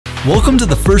Welcome to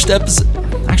the first episode.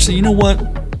 Actually, you know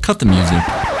what? Cut the music.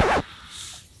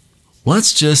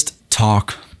 Let's just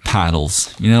talk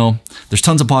paddles. You know, there's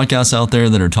tons of podcasts out there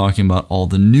that are talking about all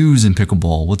the news in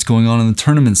pickleball, what's going on in the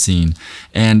tournament scene.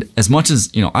 And as much as,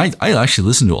 you know, I actually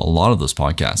listen to a lot of those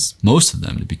podcasts, most of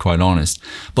them, to be quite honest.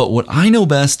 But what I know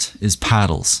best is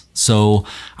paddles. So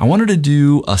I wanted to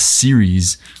do a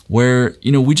series where,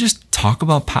 you know, we just talk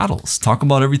about paddles, talk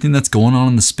about everything that's going on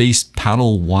in the space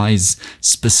paddle wise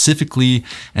specifically,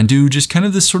 and do just kind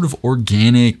of this sort of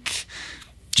organic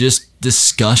just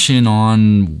discussion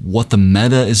on what the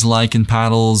meta is like in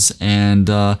paddles, and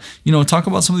you know, talk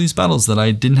about some of these paddles that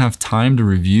I didn't have time to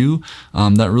review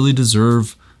that really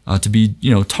deserve to be,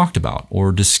 you know, talked about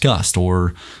or discussed,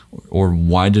 or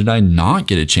why did I not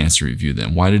get a chance to review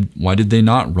them? Why did they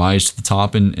not rise to the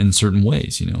top in certain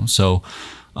ways? You know, so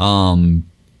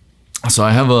so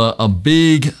I have a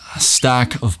big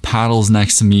stack of paddles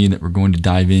next to me that we're going to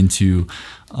dive into.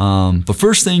 But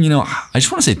first thing, you know, I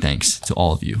just want to say thanks to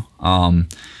all of you.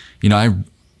 You know, I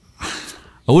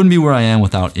wouldn't be where I am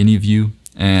without any of you.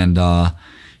 And,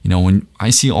 you know, when I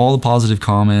see all the positive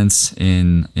comments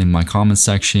in my comment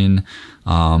section,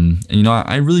 and, you know,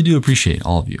 I really do appreciate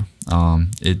all of you.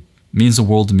 It means the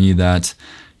world to me that,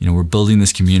 you know, we're building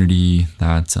this community,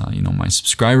 that, you know, my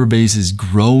subscriber base is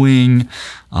growing,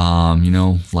 you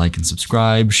know, like and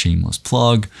subscribe, shameless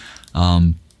plug.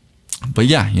 But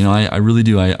yeah, you know, I really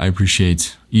do. I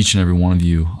appreciate each and every one of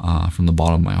you from the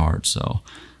bottom of my heart. So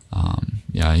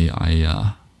yeah,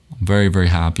 I'm very, very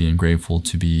happy and grateful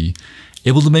to be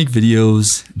able to make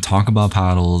videos and talk about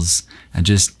paddles and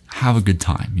just have a good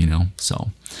time, you know.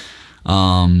 So,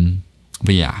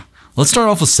 but yeah, let's start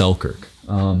off with Selkirk.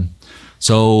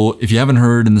 So if you haven't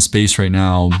heard in the space right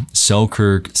now,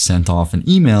 Selkirk sent off an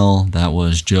email that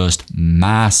was just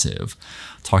massive,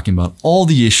 talking about all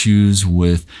the issues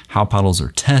with how paddles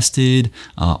are tested,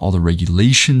 all the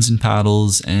regulations in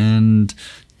paddles, and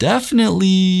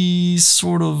definitely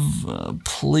sort of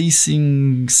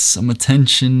placing some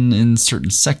attention in certain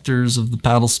sectors of the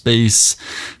paddle space,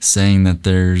 saying that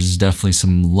there's definitely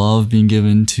some love being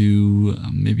given to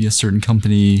maybe a certain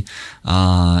company,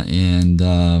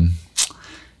 and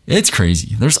it's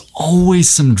crazy. There's always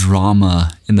some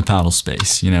drama in the paddle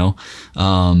space, you know,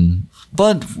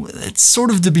 but it's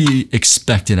sort of to be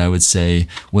expected, I would say,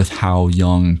 with how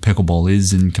young pickleball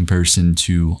is in comparison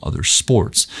to other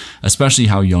sports, especially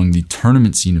how young the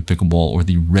tournament scene of pickleball, or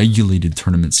the regulated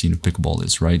tournament scene of pickleball,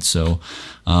 is, right? So,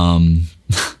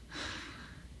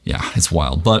 yeah, it's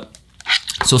wild. But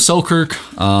so Selkirk,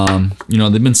 you know,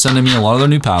 they've been sending me a lot of their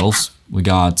new paddles. We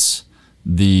got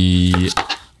the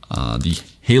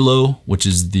Halo, which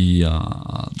is the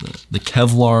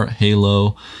Kevlar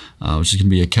Halo, which is going to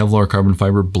be a Kevlar carbon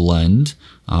fiber blend.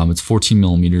 It's 14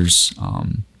 millimeters.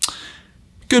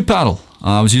 Good paddle.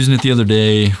 I was using it the other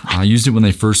day. I used it when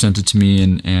they first sent it to me,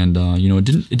 and you know, it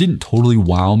didn't totally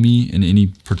wow me in any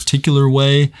particular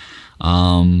way.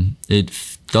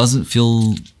 It doesn't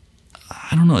feel,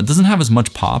 I don't know, it doesn't have as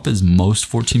much pop as most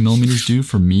 14 millimeters do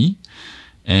for me.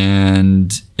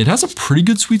 And it has a pretty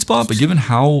good sweet spot, but given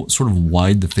how sort of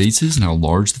wide the face is and how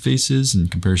large the face is in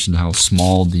comparison to how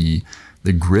small the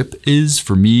grip is,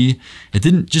 for me, it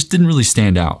didn't really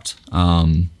stand out.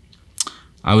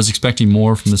 I was expecting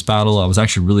more from this paddle. I was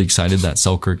actually really excited that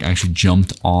Selkirk actually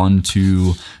jumped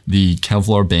onto the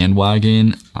Kevlar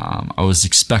bandwagon. I was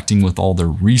expecting, with all their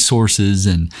resources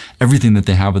and everything that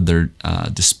they have at their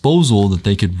disposal, that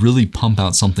they could really pump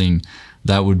out something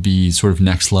that would be sort of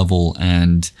next level.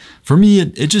 And for me,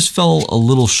 it just fell a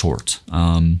little short.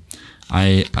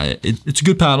 It's a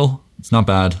good paddle. It's not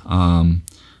bad.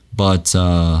 But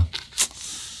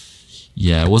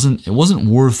yeah, it wasn't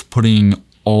worth putting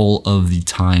all of the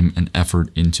time and effort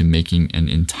into making an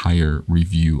entire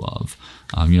review of.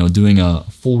 You know, doing a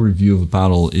full review of a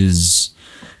paddle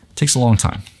takes a long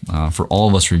time. For all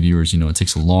of us reviewers, you know, it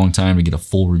takes a long time to get a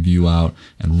full review out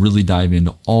and really dive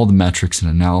into all the metrics and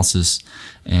analysis.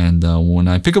 And when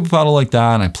I pick up a paddle like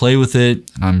that and I play with it,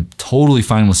 and I'm totally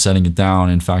fine with setting it down.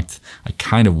 In fact, I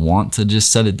kind of want to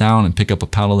just set it down and pick up a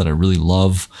paddle that I really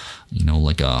love, you know,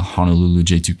 like a Honolulu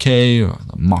J2K or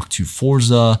the Mach 2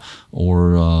 Forza,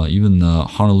 or even the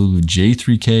Honolulu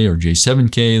J3K or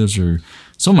J7K. Those are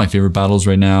some of my favorite paddles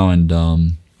right now. And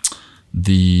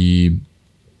the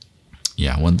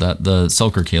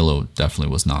Selkirk Halo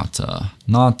definitely was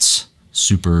not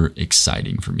super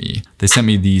exciting for me. They sent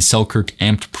me the Selkirk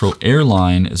Amped Pro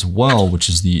Airline as well, which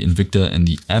is the Invicta and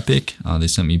the Epic. They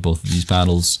sent me both of these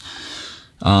paddles.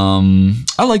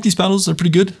 I like these paddles. They're pretty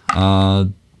good.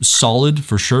 solid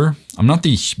for sure. I'm not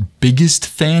the biggest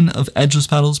fan of edgeless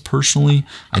paddles personally.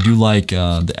 I do like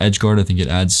the edge guard. I think it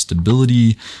adds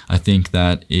stability. I think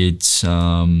that it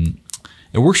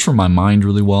works for my mind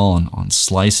really well on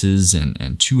slices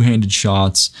and two-handed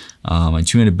shots. My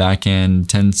two-handed backhand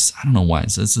tends, I don't know why,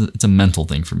 it's a mental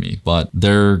thing for me, but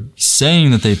they're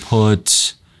saying that they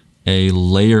put a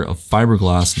layer of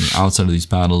fiberglass on the outside of these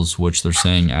paddles, which they're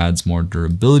saying adds more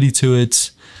durability to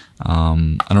it.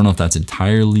 I don't know if that's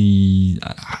entirely,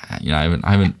 I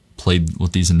haven't played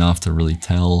with these enough to really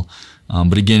tell.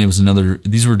 But again,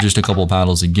 these were just a couple of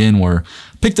paddles again where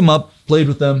I picked them up, played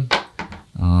with them.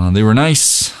 They were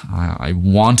nice. I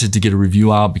wanted to get a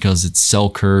review out because it's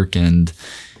Selkirk and,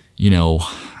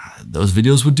 those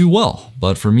videos would do well.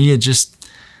 But for me, it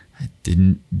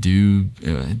didn't do,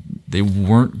 they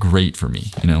weren't great for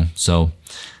me, So,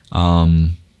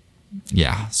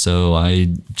 yeah, so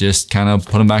I just kind of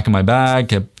put them back in my bag,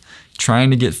 kept trying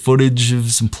to get footage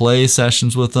of some play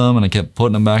sessions with them, and I kept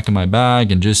putting them back in my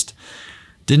bag and just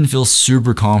didn't feel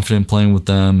super confident playing with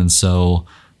them. And so,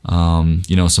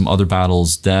 some other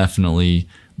paddles definitely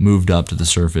moved up to the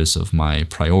surface of my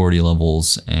priority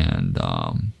levels, and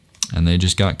they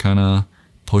just got kind of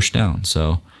pushed down.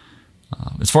 So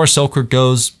as far as Selkirk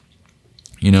goes,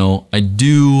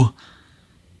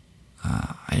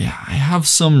 I have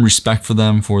some respect for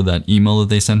them for that email that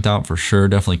they sent out for sure.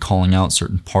 Definitely calling out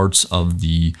certain parts of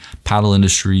the paddle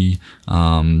industry.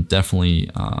 Definitely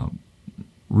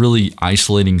really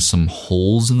isolating some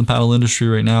holes in the paddle industry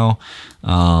right now.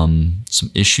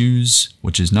 Some issues,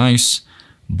 which is nice.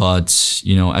 But,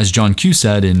 as John Q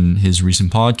said in his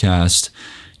recent podcast,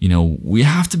 we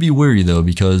have to be wary though,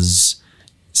 because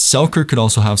Selkirk could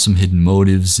also have some hidden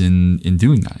motives in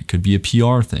doing that. It could be a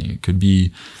PR thing. It could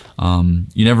be,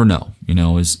 you never know,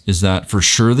 is that for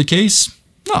sure the case?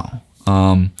 No.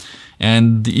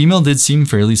 And the email did seem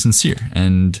fairly sincere.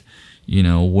 And,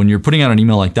 when you're putting out an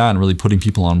email like that and really putting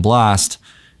people on blast,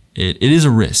 it is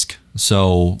a risk.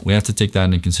 So we have to take that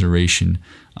into consideration.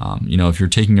 If you're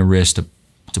taking a risk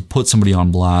to put somebody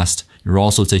on blast, you're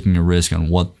also taking a risk on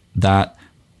what that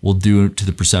will do to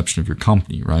the perception of your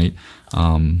company, right?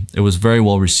 It was very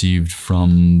well received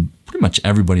from pretty much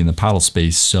everybody in the paddle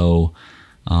space. So,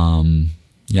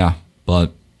 yeah,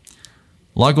 but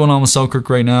a lot going on with Selkirk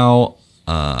right now.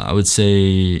 I would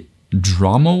say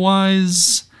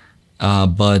drama-wise,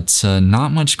 but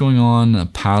not much going on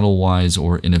paddle-wise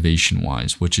or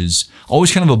innovation-wise, which is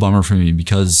always kind of a bummer for me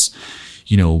because,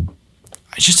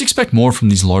 I just expect more from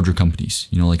these larger companies,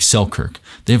 like Selkirk.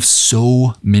 They have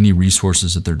so many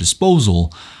resources at their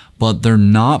disposal, but they're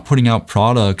not putting out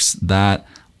products that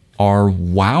are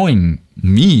wowing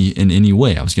me in any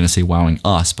way. I was going to say wowing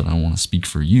us, but I don't want to speak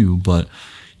for you. But,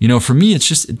 for me, it's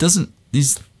just,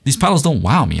 these paddles don't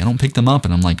wow me. I don't pick them up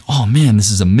and I'm like, oh man,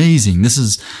 this is amazing. This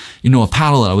is, a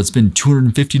paddle that I would spend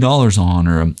 $250 on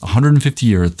or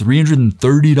 $150 or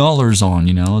 $330 on,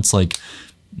 it's like,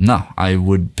 no, I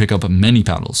would pick up many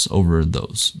paddles over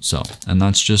those. So, and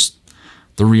that's just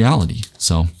the reality.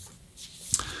 So,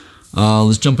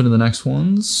 let's jump into the next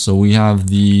ones. So we have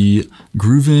the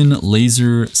Gruvin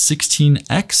Laser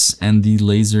 16X and the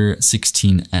Laser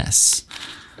 16S.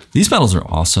 These paddles are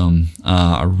awesome.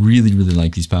 I really, really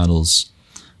like these paddles.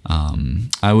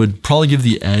 I would probably give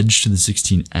the edge to the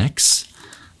 16X.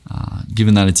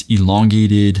 Given that it's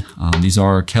elongated. These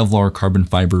are Kevlar carbon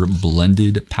fiber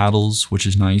blended paddles, which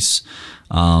is nice.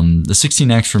 The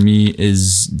 16X for me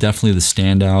is definitely the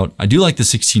standout. I do like the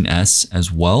 16S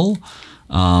as well.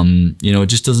 It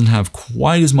just doesn't have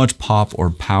quite as much pop or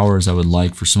power as I would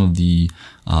like for some of the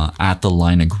at the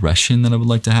line aggression that I would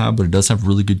like to have, but it does have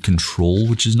really good control,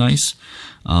 which is nice.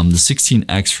 The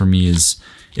 16X for me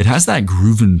it has that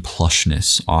Gruvin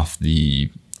plushness off the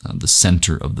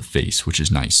center of the face, which is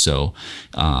nice. So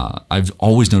I've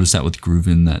always noticed that with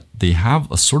Gruvin that they have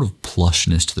a sort of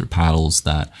plushness to their paddles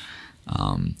that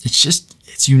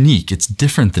it's unique. It's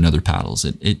different than other paddles.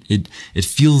 It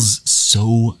feels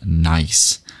so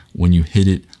nice when you hit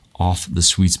it off the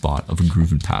sweet spot of a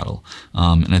Gruvin paddle.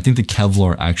 And I think the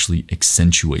Kevlar actually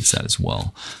accentuates that as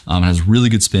well. It has really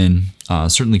good spin,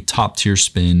 certainly top tier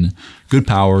spin, good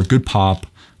power, good pop.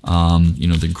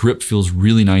 The grip feels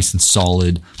really nice and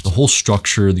solid. The whole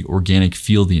structure, the organic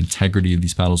feel, the integrity of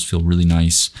these paddles feel really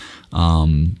nice.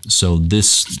 So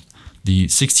the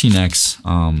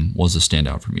 16X was a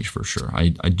standout for me for sure. I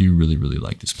do really, really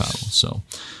like this paddle. So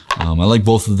I like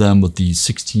both of them, but the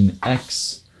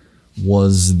 16X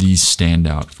was the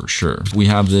standout for sure. We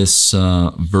have this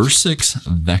Versix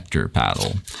Vector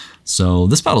paddle. So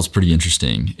this paddle is pretty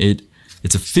interesting.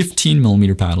 It's a 15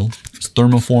 millimeter paddle. It's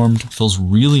thermoformed, feels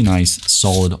really nice,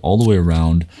 solid all the way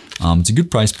around. It's a good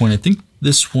price point. I think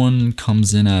this one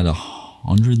comes in at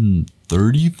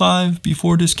 $135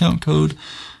 before discount code.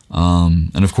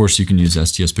 And of course you can use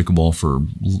STS Pickleball for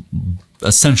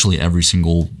essentially every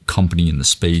single company in the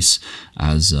space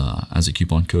as a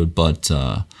coupon code. But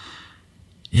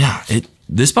yeah,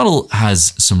 this paddle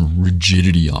has some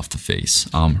rigidity off the face.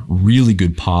 Really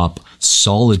good pop,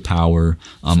 solid power.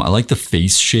 I like the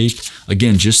face shape.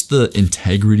 Again, just the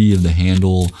integrity of the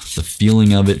handle, the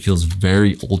feeling of it feels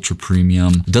very ultra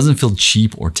premium. It doesn't feel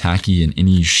cheap or tacky in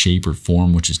any shape or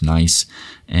form, which is nice.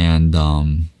 And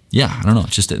yeah, I don't know,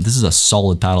 this is a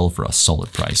solid paddle for a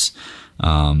solid price.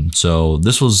 So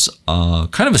this was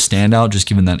kind of a standout, just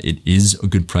given that it is a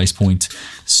good price point.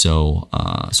 So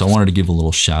I wanted to give a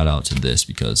little shout out to this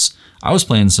because I was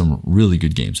playing some really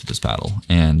good games with this paddle,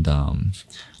 and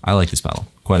I like this paddle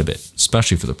quite a bit,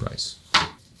 especially for the price.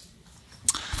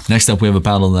 Next up, we have a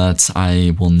paddle that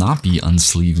I will not be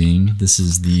unsleeving. This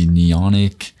is the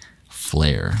Neonic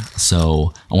Flare.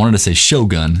 So I wanted to say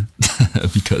Shogun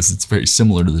because it's very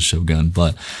similar to the Shogun,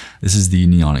 but this is the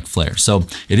Neonic Flare. So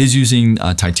it is using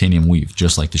titanium weave,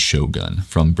 just like the Shogun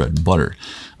from Bread and Butter,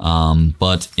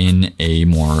 but in a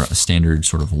more standard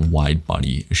sort of wide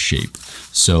body shape.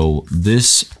 So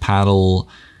this paddle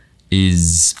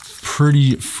is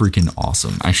pretty freaking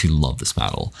awesome. I actually love this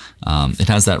paddle. It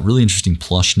has that really interesting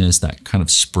plushness, that kind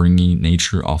of springy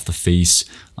nature off the face,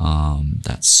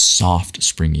 that soft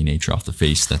springy nature off the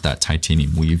face that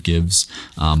titanium weave gives,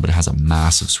 but it has a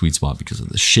massive sweet spot because of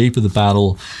the shape of the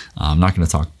paddle. I'm not going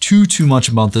to talk too much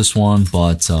about this one,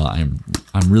 but I'm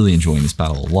really enjoying this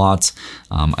paddle a lot.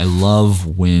 I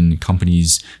love when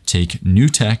companies take new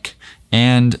tech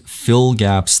and fill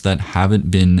gaps that haven't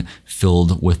been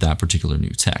filled with that particular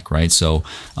new tech, right? So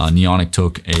Neonic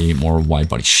took a more wide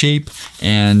body shape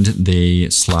and they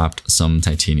slapped some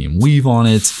titanium weave on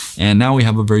it. And now we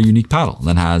have a very unique paddle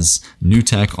that has new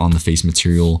tech on the face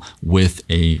material with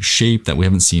a shape that we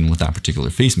haven't seen with that particular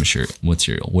face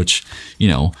material, which, you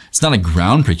know, it's not a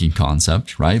groundbreaking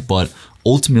concept, right? But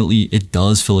ultimately it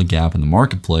does fill a gap in the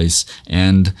marketplace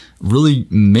and really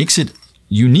makes it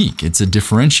unique. It's a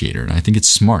differentiator, and I think it's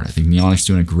smart. I think Neonic's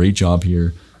doing a great job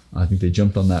here. I think they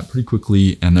jumped on that pretty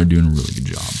quickly, and they're doing a really good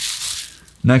job.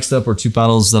 Next up are two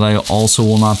paddles that I also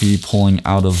will not be pulling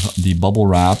out of the bubble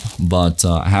wrap, but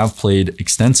I have played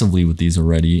extensively with these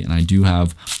already, and I do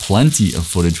have plenty of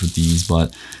footage with these,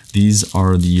 but these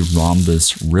are the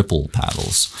Rhombus Ripple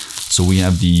paddles. So we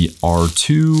have the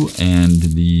R2 and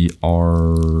the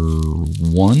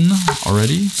R1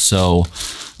 already. So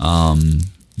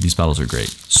these paddles are great.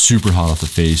 Super hot off the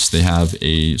face. They have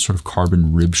a sort of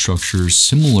carbon rib structure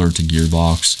similar to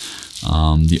Gearbox.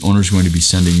 The owner's going to be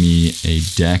sending me a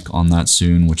deck on that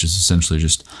soon, which is essentially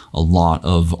just a lot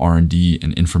of R&D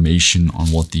and information on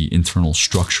what the internal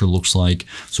structure looks like.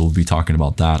 So we'll be talking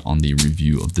about that on the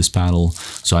review of this paddle.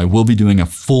 So I will be doing a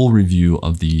full review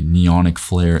of the Neonic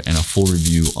Flare and a full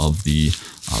review of the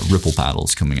Ripple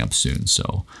paddles coming up soon.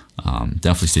 So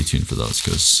definitely stay tuned for those,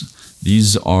 because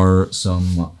these are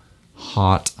some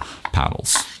hot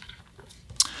paddles.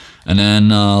 And then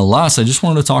last, I just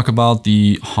wanted to talk about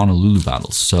the Honolulu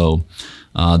paddles. So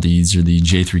these are the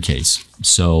J3Ks.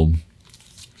 So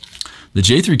the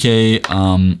J3K,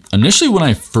 initially when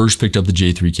I first picked up the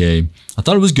J3K, I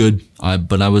thought it was good,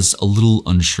 but I was a little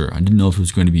unsure. I didn't know if it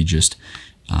was going to be just,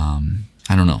 I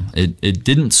don't know. It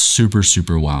didn't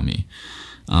super wow me.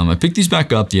 I picked these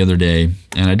back up the other day,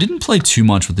 and I didn't play too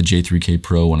much with the J3K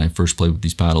Pro when I first played with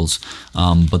these paddles,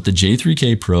 but the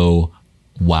J3K Pro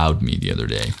wowed me the other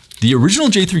day. The original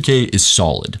J3K is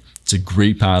solid. It's a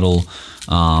great paddle,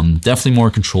 definitely more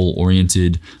control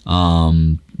oriented,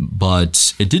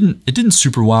 but it didn't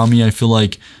super wow me. I feel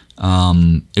like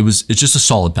it's just a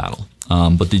solid paddle.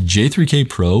 But the J3K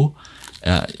Pro,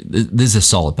 this is a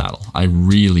solid paddle. I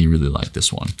really like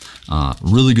this one.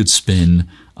 Really good spin,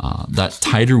 that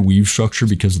tighter weave structure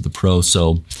because of the Pro.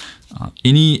 So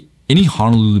any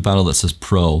Honolulu paddle that says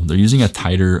Pro, they're using a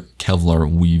tighter Kevlar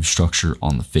weave structure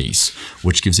on the face,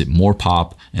 which gives it more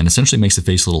pop and essentially makes the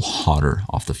face a little hotter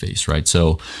off the face, right?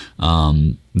 So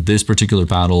this particular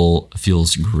paddle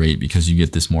feels great because you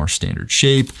get this more standard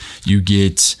shape. You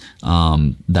get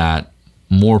that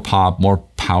more pop, more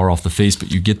power off the face,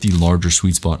 but you get the larger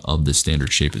sweet spot of the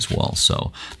standard shape as well.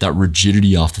 So that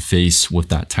rigidity off the face with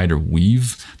that tighter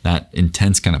weave, that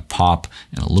intense kind of pop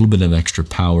and a little bit of extra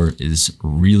power is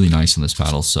really nice on this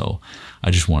paddle. So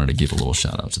I just wanted to give a little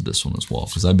shout out to this one as well,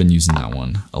 because I've been using that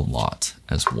one a lot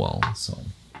as well. So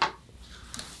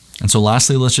And so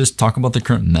lastly, let's just talk about the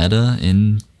current meta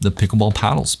in the pickleball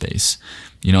paddle space.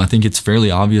 You know, I think it's fairly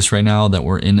obvious right now that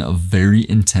we're in a very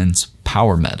intense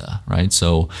power meta, right?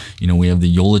 So, you know, we have the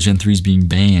Yola Gen 3s being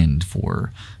banned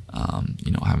for,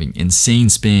 you know, having insane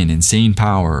spin, insane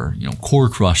power, you know, core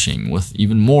crushing with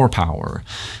even more power.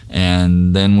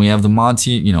 And then we have the Mod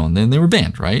TA, you know, and then they were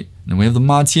banned, right? And then we have the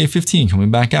Mod TA15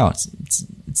 coming back out.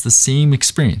 It's the same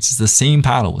experience. It's the same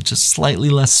paddle with just slightly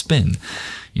less spin.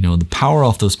 You know, the power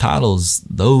off those paddles,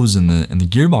 those and the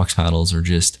gearbox paddles are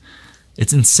just,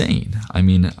 it's insane. I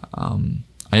mean,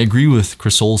 I agree with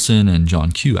Chris Olsen and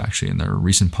John Q actually in their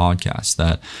recent podcast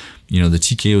that, you know, the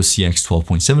TKO CX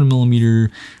 12.7 millimeter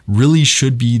really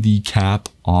should be the cap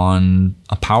on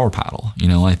a power paddle. You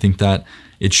know, I think that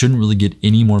it shouldn't really get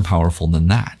any more powerful than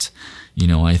that. You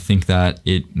know, I think that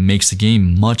it makes the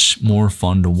game much more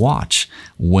fun to watch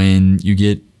when you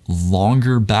get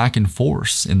longer back and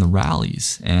forth in the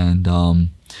rallies. And,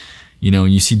 you know,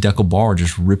 you see PICKLEBALL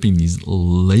just ripping these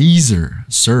laser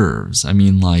serves. I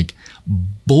mean, like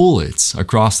bullets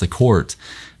across the court.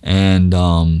 And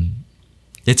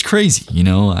it's crazy, you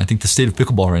know. I think the state of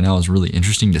pickleball right now is really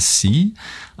interesting to see.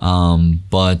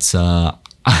 But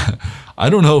I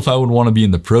don't know if I would want to be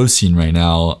in the pro scene right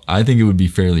now. I think it would be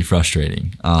fairly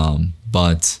frustrating.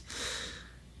 But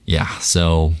yeah,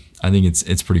 so I think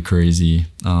it's pretty crazy.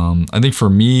 I think for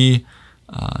me,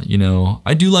 you know,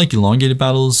 I do like elongated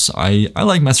paddles. I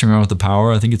like messing around with the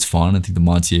power. I think it's fun. I think the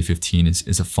Mod TA15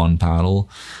 is a fun paddle.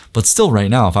 But still right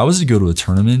now, if I was to go to a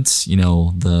tournament, you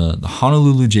know, the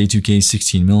Honolulu J2K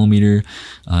 16 millimeter,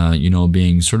 you know,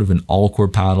 being sort of an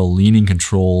all-court paddle, leaning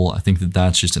control, I think that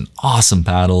that's just an awesome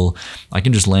paddle. I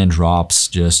can just land drops,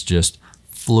 just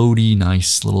floaty,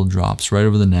 nice little drops right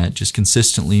over the net, just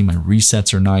consistently. My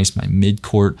resets are nice. My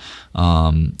mid-court,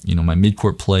 you know, my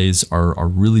mid-court plays are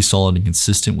really solid and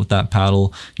consistent with that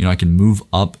paddle. You know, I can move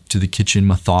up to the kitchen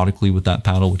methodically with that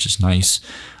paddle, which is nice.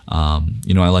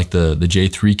 You know, I like the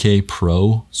J3K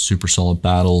Pro, super solid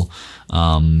paddle.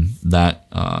 That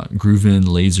Grooven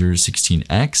Laser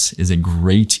 16X is a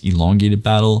great elongated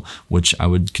paddle, which I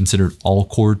would consider all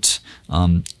court,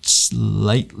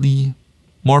 slightly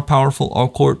more powerful all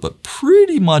court, but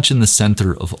pretty much in the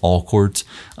center of all court,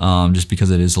 just because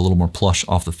it is a little more plush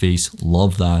off the face.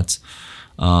 Love that.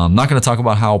 I'm not going to talk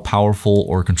about how powerful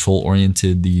or control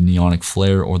oriented the Neonic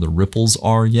Flare or the Ripples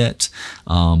are yet,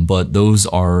 but those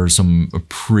are some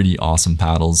pretty awesome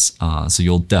paddles. So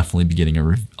you'll definitely be getting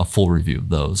a full review of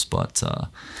those. But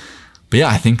yeah,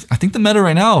 I think the meta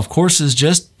right now, of course, is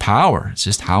just power. It's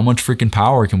just how much freaking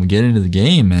power can we get into the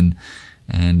game,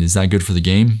 and is that good for the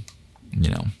game? You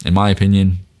know, in my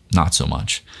opinion, not so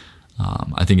much.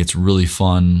 I think it's really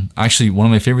fun. Actually, one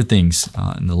of my favorite things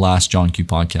in the last John Q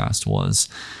podcast was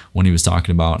when he was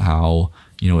talking about how,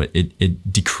 you know,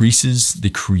 it decreases the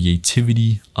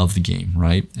creativity of the game,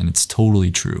 right? And it's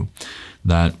totally true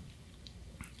that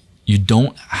you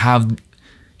don't have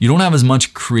as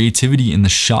much creativity in the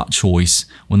shot choice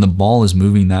when the ball is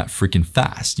moving that freaking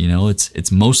fast. You know,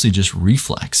 it's mostly just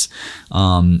reflex.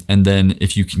 And then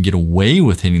if you can get away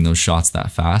with hitting those shots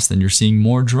that fast, then you're seeing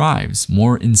more drives,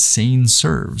 more insane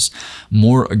serves,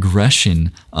 more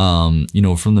aggression, you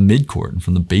know, from the midcourt and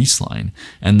from the baseline.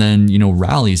 And then, you know,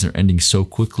 rallies are ending so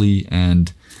quickly,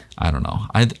 and I don't know.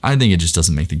 I think it just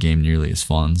doesn't make the game nearly as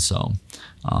fun. So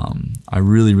I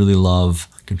really, really love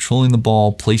controlling the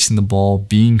ball, placing the ball,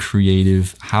 being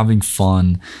creative, having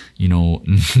fun, you know,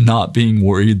 not being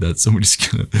worried that somebody's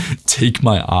gonna take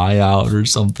my eye out or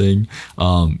something.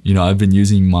 You know, I've been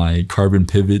using my carbon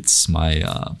pivots, my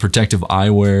protective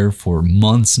eyewear for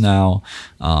months now.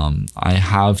 I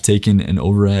have taken an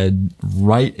overhead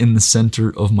right in the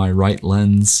center of my right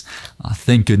lens.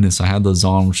 Thank goodness I had those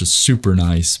on, which is super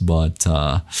nice. But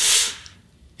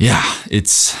yeah,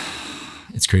 it's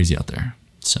crazy out there.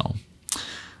 So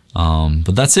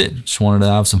but that's it. Just wanted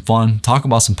to have some fun, talk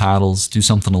about some paddles, do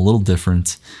something a little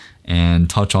different, and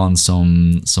touch on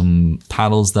some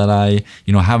paddles that I,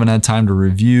 you know, haven't had time to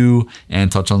review, and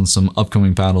touch on some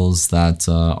upcoming paddles that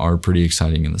are pretty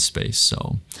exciting in the space.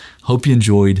 So hope you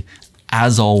enjoyed.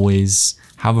 As always,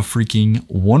 have a freaking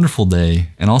wonderful day,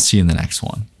 and I'll see you in the next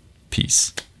one.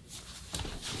 Peace.